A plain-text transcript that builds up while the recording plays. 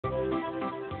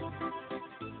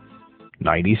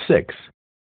96.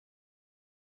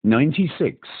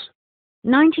 96.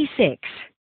 96.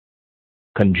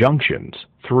 Conjunctions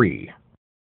 3.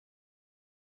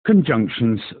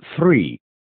 Conjunctions 3.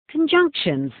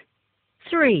 Conjunctions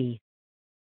 3.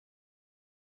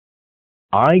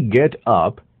 I get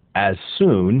up as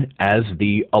soon as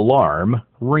the alarm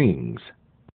rings.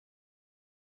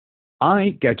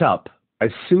 I get up as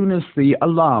soon as the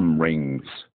alarm rings.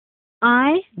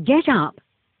 I get up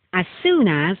as soon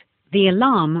as the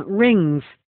alarm rings.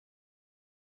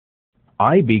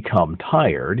 I become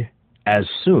tired as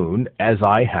soon as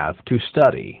I have to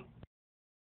study.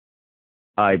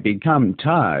 I become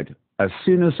tired as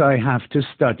soon as I have to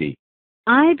study.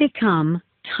 I become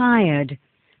tired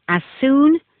as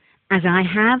soon as I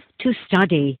have to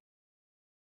study.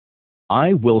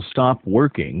 I will stop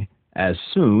working as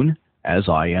soon as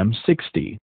I am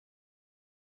 60.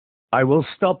 I will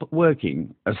stop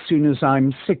working as soon as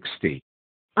I'm 60.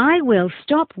 I will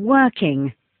stop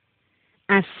working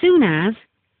as soon as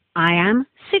I am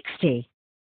 60.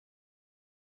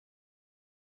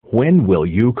 When will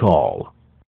you call?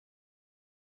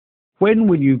 When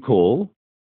will you call?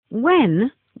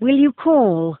 When will you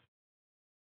call?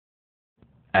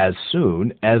 As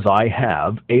soon as I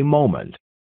have a moment.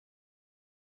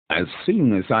 As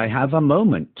soon as I have a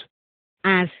moment.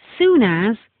 As soon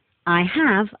as I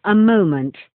have a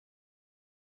moment.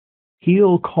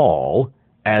 He'll call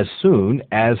as soon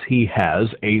as he has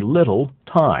a little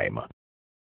time.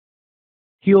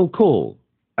 He'll call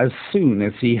as soon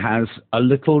as he has a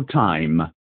little time.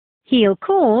 He'll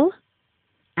call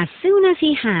as soon as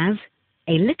he has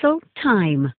a little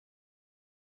time.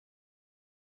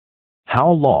 How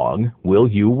long will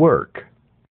you work?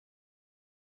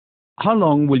 How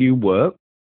long will you work?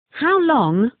 How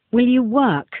long will you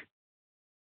work?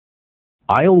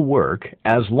 I'll work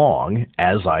as long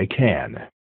as I can.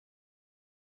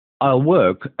 I'll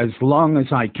work as long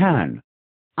as I can.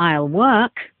 I'll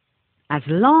work as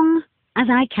long as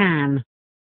I can.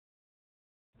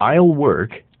 I'll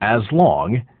work as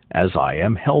long as I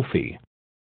am healthy.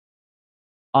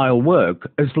 I'll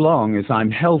work as long as I'm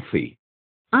healthy.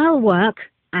 I'll work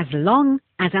as long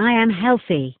as I am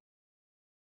healthy.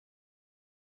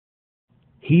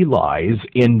 He lies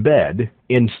in bed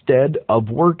instead of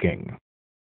working.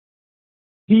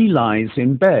 He lies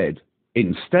in bed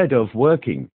instead of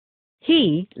working.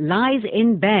 He lies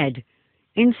in bed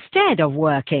instead of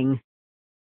working.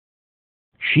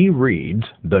 She reads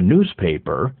the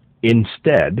newspaper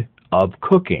instead of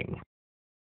cooking.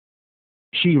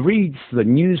 She reads the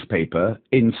newspaper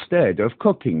instead of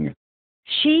cooking.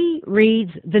 She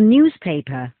reads the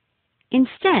newspaper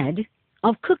instead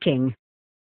of cooking.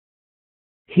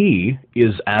 He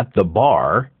is at the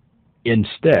bar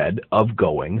instead of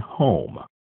going home.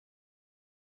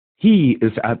 He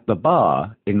is at the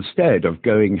bar instead of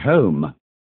going home.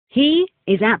 He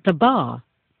is at the bar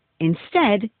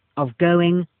instead of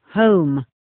going home.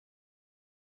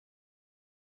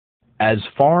 As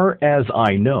far as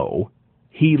I know,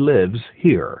 he lives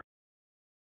here.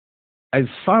 As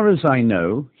far as I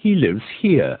know, he lives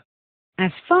here.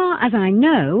 As far as I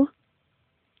know,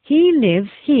 he lives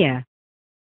here.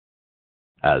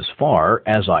 As far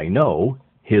as I know,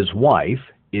 his wife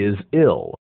is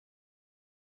ill.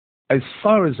 As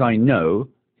far as I know,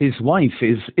 his wife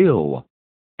is ill.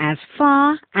 As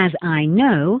far as I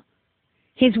know,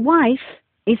 his wife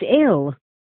is ill.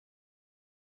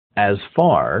 As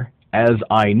far as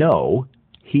I know,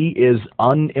 he is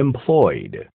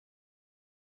unemployed.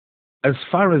 As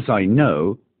far as I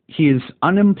know, he is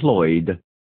unemployed.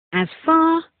 As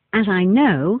far as I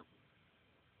know,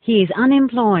 he is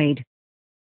unemployed.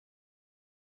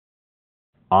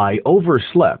 I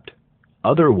overslept.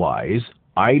 Otherwise,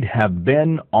 I'd have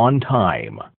been on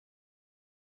time.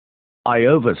 I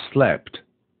overslept.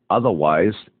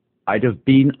 Otherwise, I'd have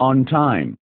been on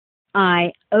time.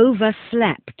 I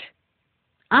overslept.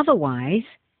 Otherwise,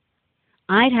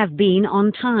 I'd have been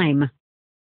on time.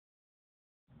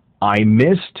 I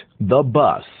missed the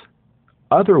bus.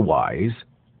 Otherwise,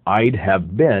 I'd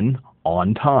have been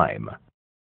on time.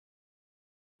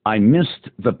 I missed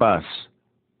the bus.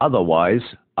 Otherwise,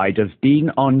 I'd have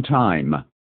been on time.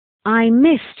 I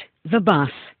missed the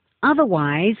bus.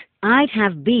 Otherwise, I'd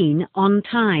have been on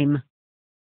time.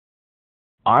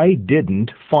 I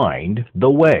didn't find the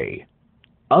way.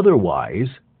 Otherwise,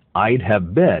 I'd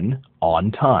have been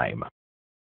on time.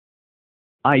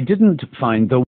 I didn't find the